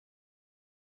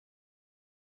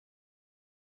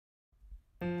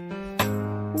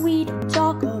We don't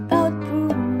talk about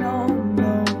Bruno,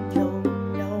 no, no,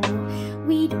 no.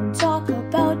 We don't talk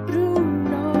about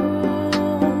Bruno.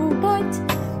 But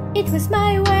it was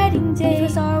my wedding day, it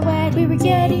was our wedding. We were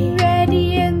getting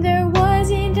ready and there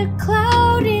wasn't a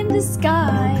cloud in the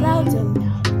sky. No clouds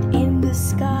allowed in the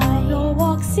sky. Noah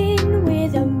walks in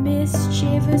with a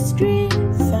mischievous grin.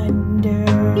 Thunder,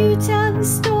 you tell the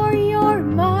story or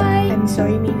mine. I'm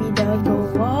sorry, maybe they'll go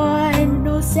on.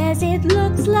 Bruno says it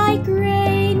looks like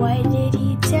rain. Why did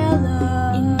he tell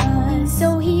us?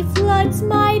 So he floods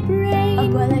my brain.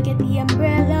 Abuela, get the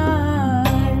umbrella.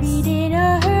 Married in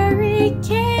a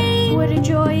hurricane. What a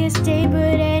joyous day,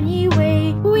 but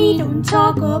anyway, we don't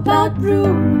talk about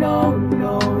Bruno,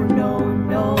 no, no,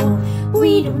 no.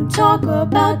 We don't talk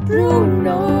about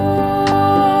Bruno.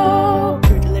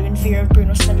 Grew to live in fear of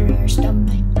Bruno stuttering or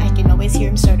stumbling. I can always hear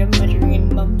him sort of muttering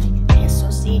and mumbling. I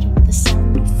associate him with the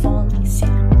sound of falling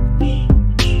sand.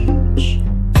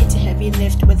 It's a heavy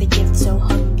lift with a gift so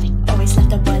humbling. Always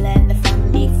left Abuela and the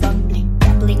family fumbling,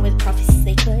 grappling with prophecies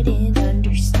they couldn't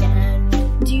understand.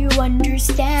 Do you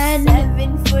understand?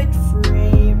 7-foot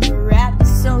frame wrapped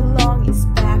so long his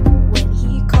back. When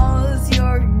he calls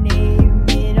your name,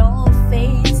 it all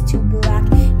fades to black.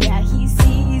 Yeah, he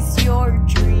sees your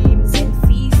dreams and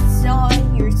feasts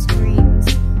on your screams.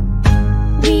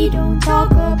 We don't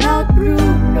talk about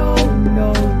Bruno,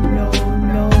 no, no,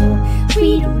 no.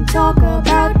 We don't talk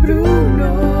about Bruno.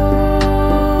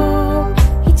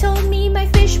 He told me my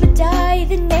fish would die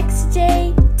the next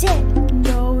day. Dead.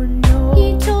 No, no.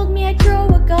 He told me I'd grow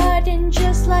a garden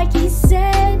just like he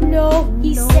said. No,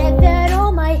 he said that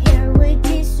all my hair would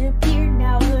disappear.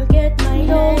 Now look at my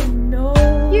head. No,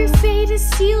 your fate is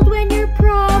sealed when your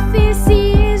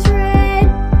prophecy is read.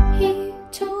 He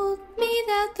told me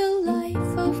that the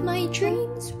life of my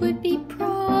dreams would be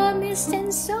promised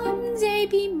and someday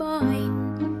be mine.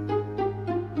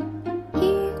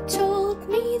 He told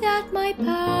me that my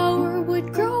power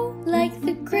would grow like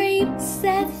the grapes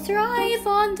that thrive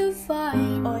on the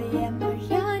vine. Oh yeah,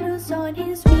 Mariano's on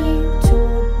his way.